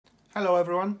Hello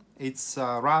everyone, it's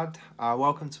Rad.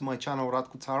 Welcome to my channel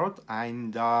Radko Tarot,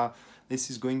 and this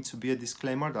is going to be a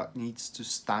disclaimer that needs to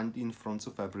stand in front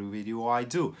of every video I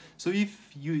do. So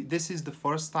if this is the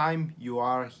first time you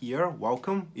are here,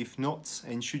 welcome. If not,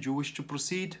 and should you wish to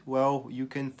proceed, well, you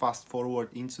can fast forward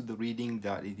into the reading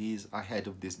that it is ahead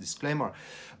of this disclaimer.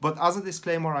 But as a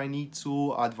disclaimer, I need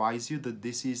to advise you that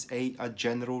this is a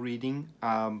general reading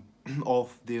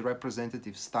of the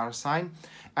representative star sign,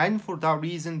 and for that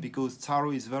reason, because tarot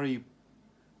is very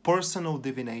personal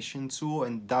divination tool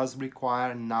and does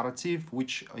require narrative,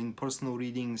 which in personal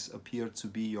readings appear to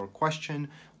be your question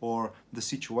or the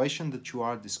situation that you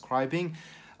are describing.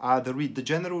 The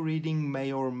general reading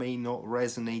may or may not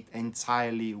resonate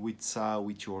entirely with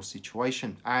your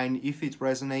situation, and if it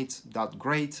resonates, that's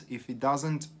great. If it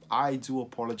doesn't, I do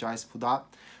apologize for that,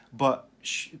 but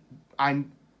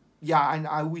and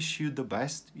I wish you the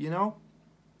best, you know,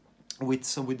 with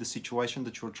the situation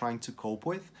that you're trying to cope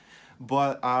with.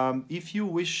 But if you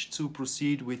wish to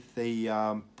proceed with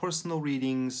the personal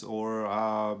readings,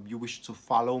 or you wish to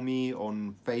follow me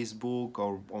on Facebook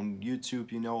or on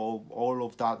YouTube, you know, all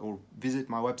of that, or visit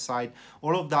my website,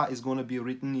 all of that is going to be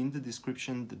written in the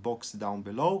description box down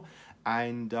below.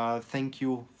 And thank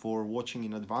you for watching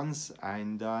in advance,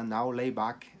 and now lay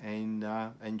back and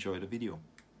enjoy the video.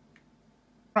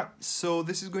 Right, so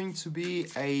this is going to be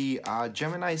a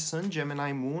Gemini Sun,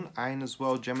 Gemini Moon, and as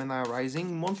well Gemini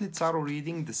Rising monthly tarot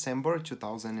reading, December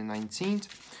 2019.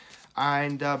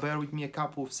 And bear with me a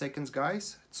couple of seconds,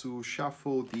 guys, to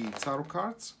shuffle the tarot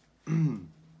cards,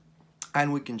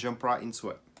 and we can jump right into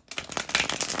it.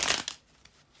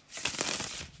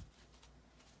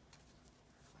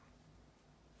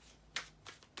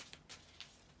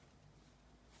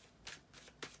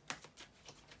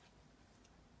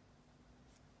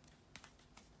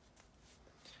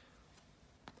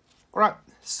 Alright,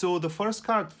 so the first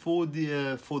card for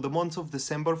the month of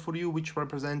December for you, which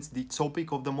represents the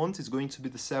topic of the month, is going to be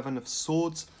the Seven of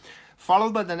Swords,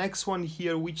 followed by the next one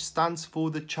here, which stands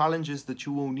for the challenges that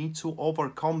you will need to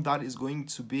overcome. That is going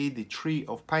to be the Three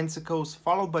of Pentacles,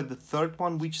 followed by the third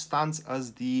one, which stands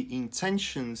as the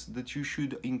intentions that you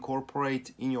should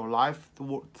incorporate in your life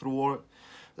throughout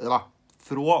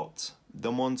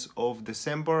the month of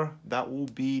December. That will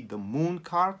be the Moon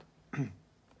card.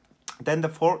 Then the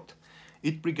fourth,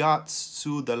 it regards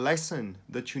to the lesson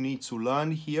that you need to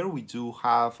learn here. We do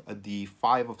have the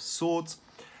Five of Swords.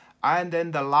 And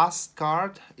then the last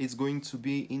card is going to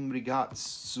be in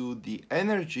regards to the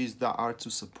energies that are to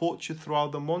support you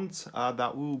throughout the month.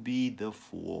 That will be the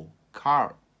Fool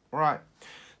card. All right.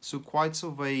 So quite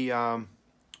of a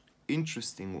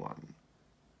interesting one.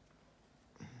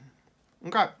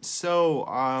 Okay.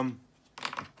 So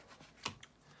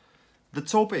the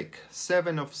topic,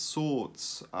 Seven of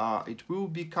Swords, it will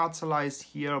be catalyzed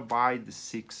here by the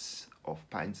Six of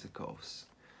Pentacles.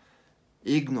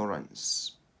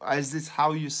 Ignorance. Is this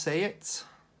how you say it?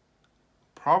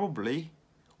 Probably.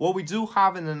 Well, we do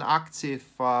have an active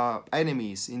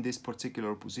enemies in this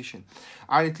particular position.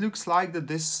 And it looks like that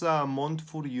this month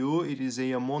for you, it is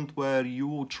a month where you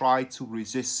will try to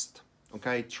resist.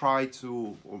 Okay,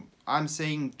 I'm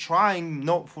saying trying,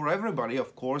 not for everybody,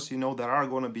 of course. You know, there are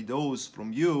going to be those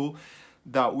from you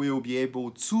that will be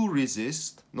able to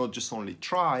resist, not just only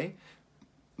try.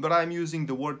 But I'm using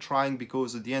the word trying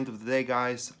because at the end of the day,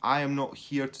 guys, I am not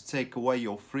here to take away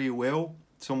your free will.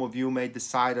 Some of you may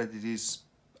decide that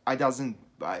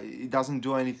it doesn't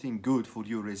do anything good for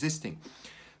you resisting.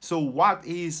 So what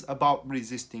is about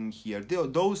resisting here?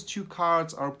 Those two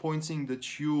cards are pointing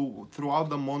that you, throughout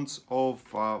the month of,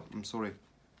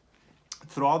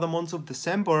 throughout the month of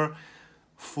December,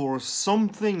 for some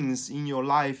things in your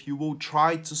life, you will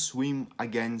try to swim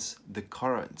against the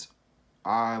current.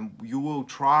 You will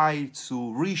try to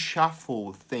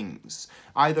reshuffle things,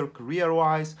 either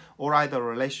career-wise or either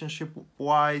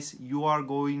relationship-wise. You are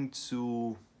going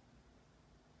to,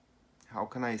 how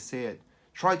can I say it?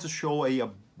 Try to show a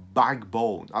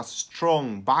backbone, a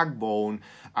strong backbone.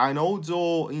 And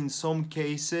although in some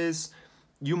cases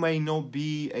you may not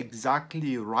be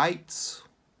exactly right,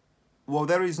 well,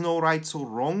 there is no right or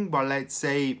wrong, but let's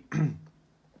say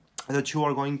that you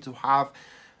are going to have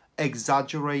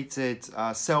exaggerated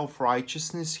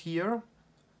self-righteousness here.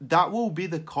 That will be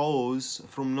the cause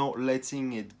from not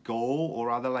letting it go, or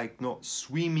rather like not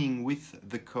swimming with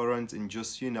the current and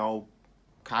just, you know,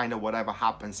 kind of whatever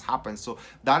happens. So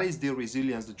that is the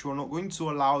resilience, that you are not going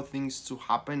to allow things to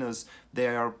happen as they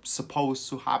are supposed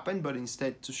to happen, but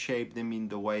instead to shape them in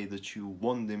the way that you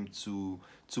want them to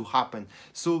happen.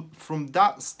 So from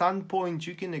that standpoint,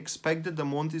 you can expect that the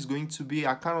month is going to be,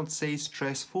 I cannot say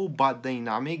stressful, but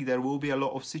dynamic. There will be a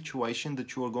lot of situations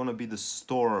that you are going to be the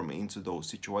storm into those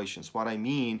situations. What I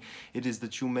mean, it is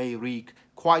that you may wreak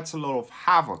quite a lot of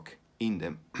havoc in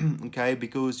them, okay,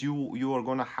 because you are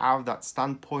going to have that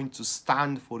standpoint to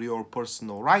stand for your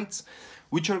personal rights,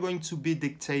 which are going to be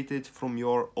dictated from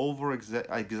your over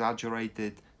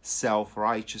exaggerated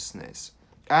self-righteousness.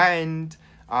 And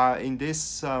in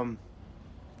this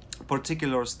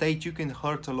particular state, you can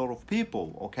hurt a lot of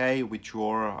people, okay, with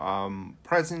your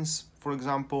presence, for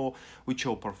example, with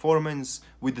your performance,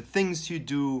 with the things you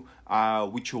do,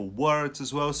 with your words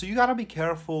as well. So you gotta be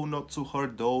careful not to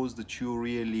hurt those that you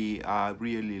really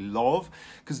really love,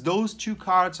 because those two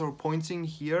cards are pointing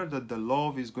here that the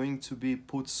love is going to be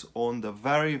put on the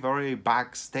very, very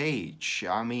backstage.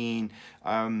 I mean,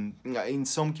 in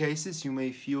some cases you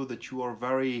may feel that you are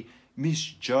very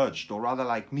misjudged, or rather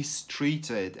like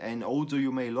mistreated, and although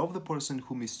you may love the person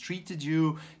who mistreated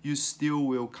you, you still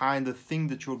will kind of think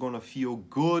that you're gonna feel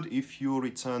good if you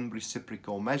return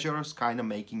reciprocal measures, kind of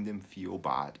making them feel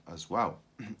bad as well.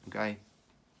 Okay,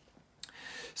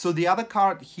 so the other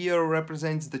card here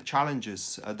represents the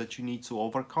challenges that you need to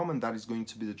overcome, and that is going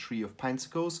to be the Three of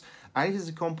Pentacles, and it is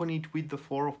accompanied with the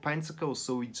Four of Pentacles.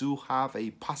 So we do have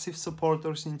a passive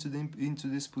supporters into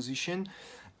this position.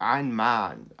 And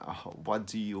man, what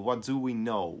do we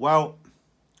know? Well,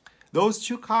 those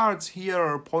two cards here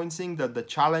are pointing that the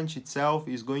challenge itself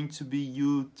is going to be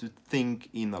you to think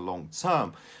in the long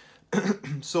term.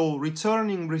 So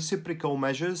returning reciprocal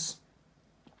measures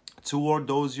toward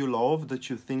those you love that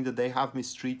you think that they have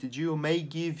mistreated you may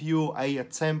give you a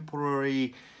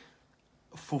temporary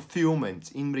fulfillment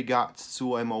in regards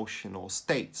to emotional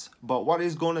states, but what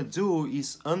it's going to do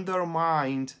is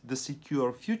undermine the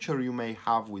secure future you may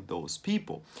have with those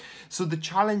people. So the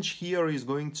challenge here is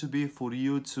going to be for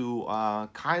you to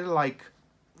kind of like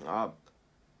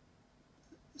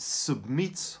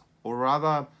submit, or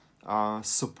rather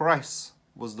suppress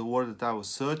was the word that I was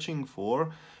searching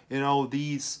for, you know,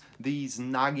 these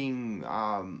nagging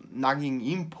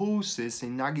impulses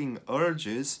and nagging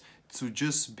urges to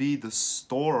just be the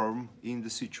storm in the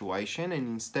situation, and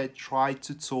instead try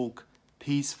to talk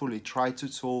peacefully, try to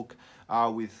talk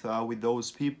with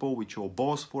those people, with your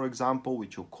boss, for example,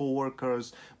 with your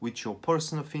co-workers, with your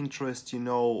person of interest, you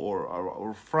know,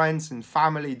 or friends and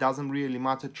family. It doesn't really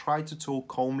matter. Try to talk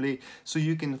calmly so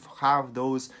you can have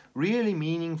those really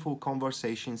meaningful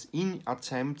conversations in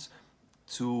attempt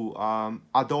to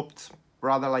adopt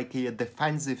rather like a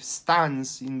defensive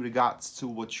stance in regards to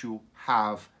what you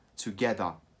have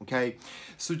together. Okay,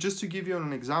 so just to give you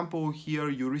an example here,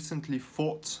 you recently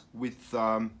fought with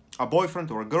a boyfriend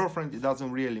or a girlfriend, it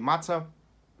doesn't really matter,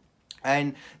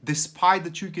 and despite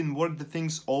that you can work the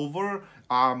things over,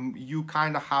 you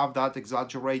kind of have that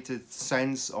exaggerated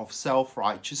sense of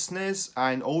self-righteousness,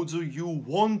 and although you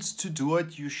want to do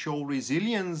it, you show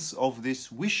resilience of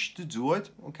this wish to do it,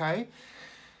 okay,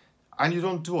 and you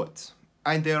don't do it,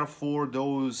 and therefore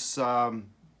those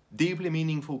deeply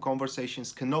meaningful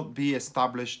conversations cannot be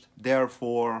established.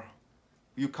 Therefore,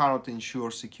 you cannot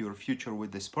ensure secure future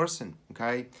with this person,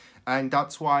 okay? And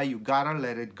that's why you gotta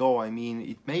let it go. I mean,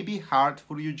 it may be hard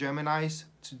for you Geminis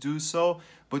to do so,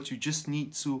 but you just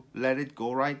need to let it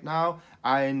go right now.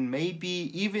 And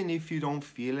maybe even if you don't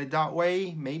feel it that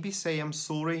way, maybe say I'm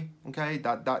sorry, okay?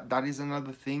 That is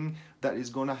another thing that is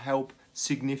gonna help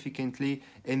significantly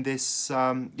in this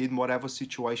in whatever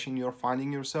situation you're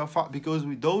finding yourself at, because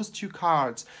with those two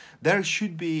cards there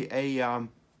should be a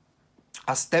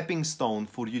stepping stone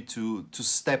for you to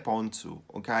step onto,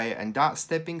 okay, and that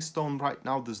stepping stone right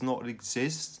now does not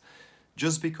exist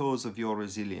just because of your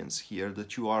resilience here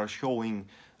that you are showing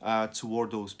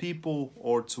toward those people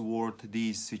or toward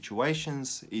these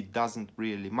situations. It doesn't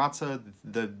really matter.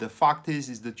 The fact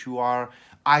is that you are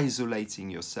isolating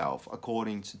yourself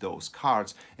according to those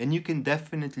cards, and you can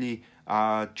definitely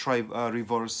try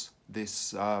reverse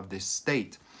this this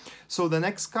state. So the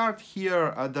next card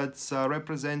here that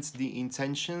represents the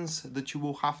intentions that you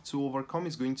will have to overcome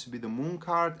is going to be the Moon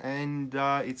card, and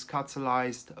it's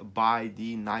catalyzed by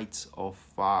the Knight of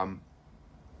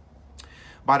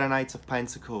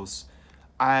Pentacles.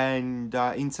 And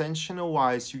intentional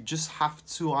wise, you just have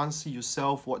to answer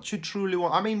yourself what you truly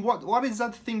want. I mean, what is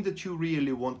that thing that you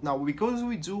really want now? Because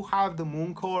we do have the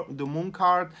Moon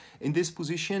card in this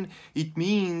position, it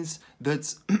means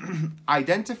that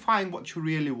identifying what you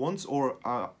really want, or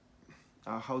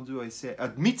how do I say,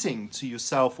 admitting to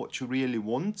yourself what you really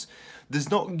want does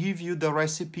not give you the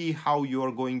recipe how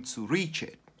you're going to reach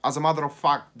it. As a matter of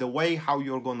fact, the way how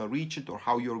you're going to reach it or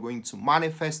how you're going to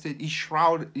manifest it is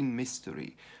shrouded in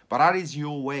mystery. But that is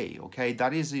your way, okay?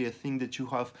 That is a thing that you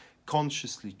have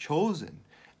consciously chosen.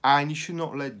 And you should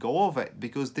not let go of it,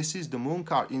 because this is the moon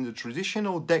card. In the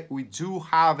traditional deck, we do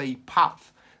have a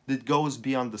path that goes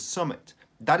beyond the summit.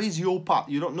 That is your path.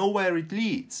 You don't know where it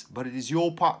leads, but it is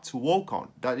your path to walk on.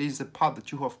 That is the path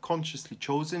that you have consciously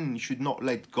chosen, and you should not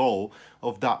let go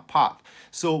of that path.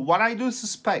 So what I do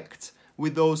suspect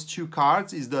with those two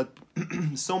cards is that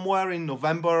somewhere in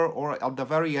November or at the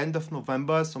very end of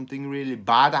November, something really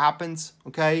bad happens,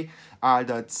 okay?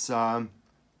 That's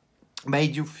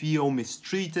made you feel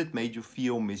mistreated, made you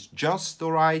feel misjust,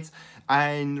 all right?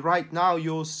 And right now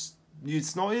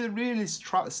it's not really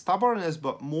stubbornness,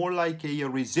 but more like a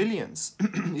resilience.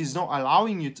 It's not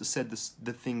allowing you to set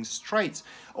the things straight.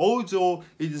 Although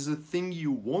it is a thing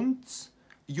you want,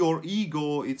 your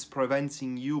ego, it's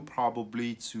preventing you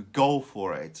probably to go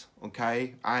for it,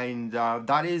 okay? And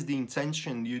that is the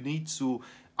intention. You need to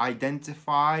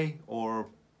identify or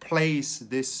place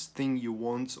this thing you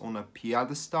want on a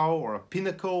pedestal or a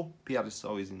pinnacle.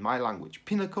 Pedestal is in my language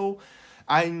pinnacle,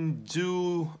 and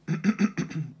do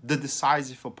the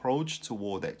decisive approach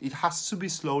toward it. It has to be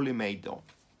slowly made though.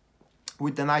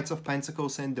 With the Knights of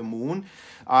Pentacles and the Moon,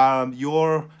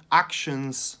 your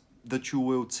actions that you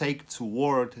will take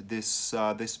toward this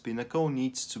this pinnacle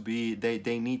needs to be,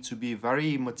 they need to be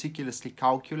very meticulously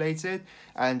calculated,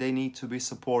 and they need to be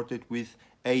supported with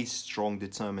a strong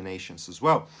determinations as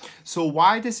well. So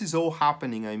why this is all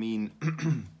happening, I mean,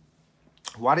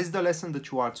 what is the lesson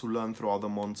that you are to learn throughout the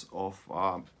month of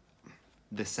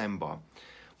December?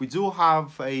 We do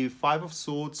have a Five of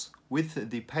Swords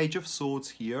with the Page of Swords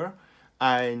here,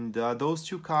 and those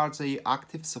two cards are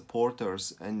active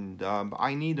supporters, and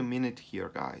I need a minute here,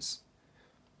 guys.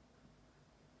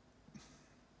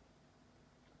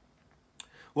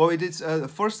 Well, it is,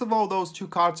 first of all, those two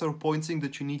cards are pointing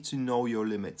that you need to know your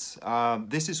limits.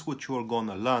 This is what you're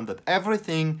gonna learn, that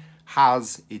everything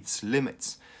has its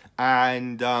limits.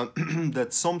 And that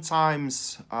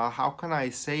sometimes, how can I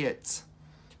say it?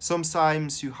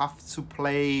 Sometimes you have to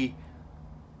play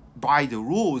by the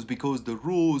rules, because the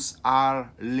rules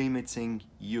are limiting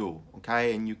you,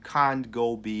 okay? And you can't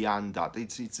go beyond that.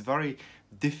 It's very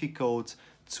difficult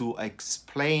to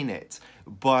explain it,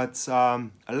 but a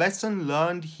lesson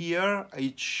learned here,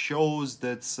 it shows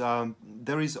that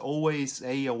there is always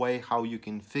a way how you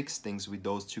can fix things with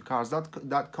those two cards.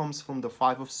 That comes from the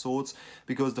Five of Swords,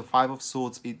 because the Five of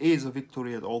Swords, it is a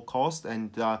victory at all cost,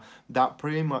 and that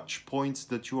pretty much points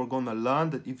that you are gonna learn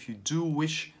that if you do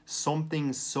wish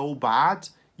something so bad,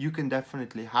 you can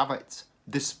definitely have it.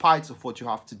 Despite of what you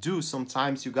have to do,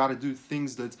 sometimes you gotta do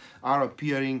things that are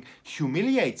appearing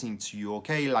humiliating to you,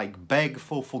 okay? Like beg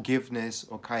for forgiveness,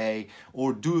 okay?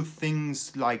 Or do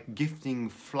things like gifting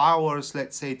flowers,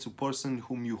 let's say, to a person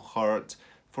whom you hurt.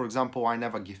 For example, I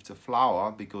never gift a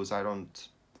flower because I don't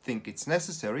think it's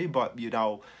necessary, but you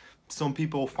know, some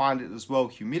people find it as well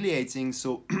humiliating.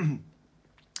 So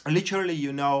literally,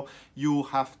 you know, you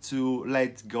have to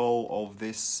let go of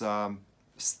this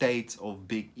state of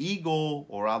big ego,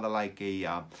 or rather like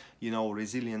a you know,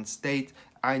 resilient state,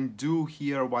 and do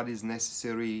here what is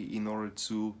necessary in order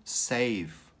to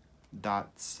save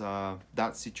that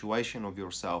that situation of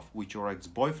yourself with your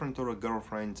ex-boyfriend or a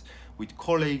girlfriend, with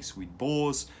colleagues, with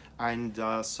boss, and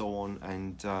so on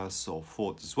and so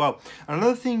forth as well.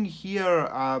 Another thing here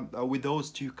with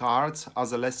those two cards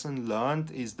as a lesson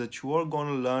learned is that you are going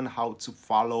to learn how to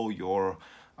follow your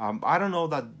I don't know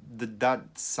that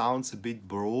sounds a bit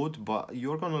broad, but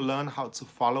you're going to learn how to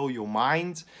follow your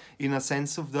mind, in a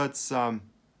sense of that,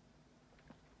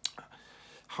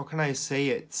 how can I say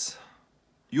it?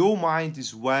 Your mind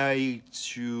is way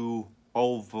too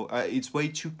it's way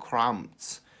too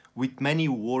cramped with many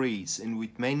worries and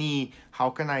with many, how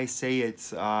can I say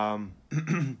it,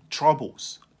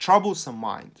 troublesome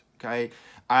mind, okay?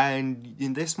 And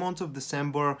in this month of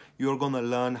December, you're gonna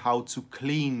learn how to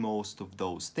clean most of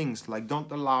those things. Like, don't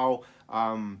allow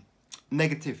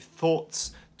negative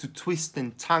thoughts to twist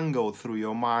and tangle through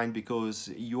your mind, because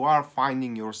you are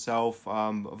finding yourself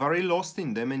very lost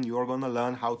in them, and you're gonna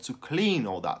learn how to clean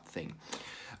all that thing.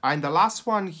 And the last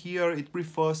one here, it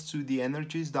refers to the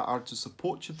energies that are to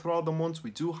support you throughout the month.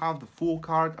 We do have the Fool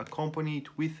card accompanied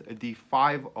with the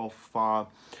Five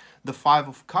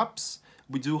of Cups.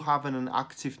 We do have an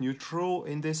active neutral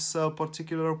in this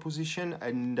particular position,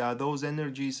 and those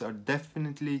energies are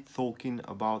definitely talking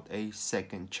about a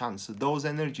second chance. So those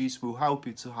energies will help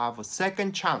you to have a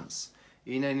second chance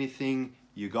in anything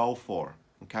you go for.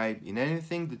 Okay, in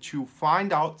anything that you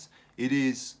find out, it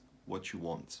is what you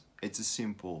want. It's as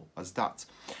simple as that.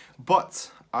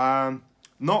 But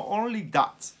not only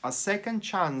that, a second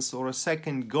chance or a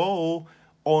second go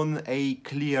on a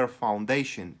clear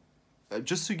foundation.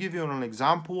 Just to give you an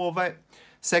example of it,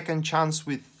 second chance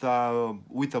with a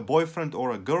boyfriend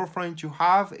or a girlfriend you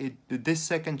have, this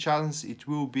second chance, it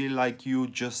will be like you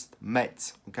just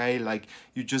met, okay, like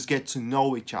you just get to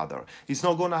know each other. It's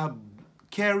not gonna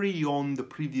carry on the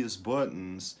previous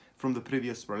burdens from the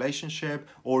previous relationship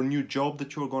or new job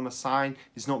that you're gonna sign.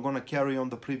 It's not gonna carry on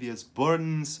the previous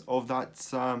burdens of that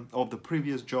of the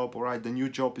previous job. All right, the new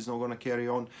job is not gonna carry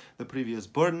on the previous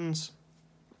burdens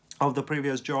of the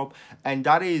previous job, and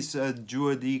that is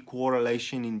due to the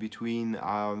correlation in between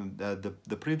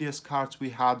the previous cards we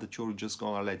had, that you're just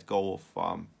gonna let go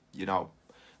of you know,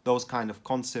 those kind of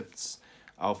concepts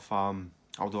of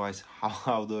how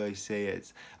do I say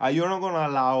it? You're not gonna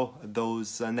allow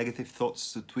those negative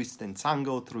thoughts to twist and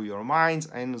tangle through your mind,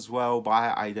 and as well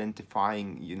by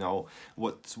identifying, you know,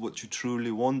 what you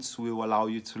truly want will allow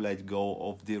you to let go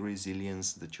of the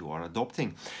resilience that you are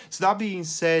adopting. So that being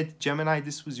said, Gemini,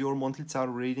 this was your monthly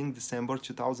tarot reading, December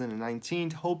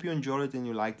 2019. Hope you enjoyed it and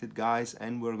you liked it, guys,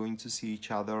 and we're going to see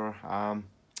each other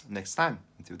next time.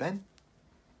 Until then,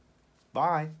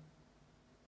 bye.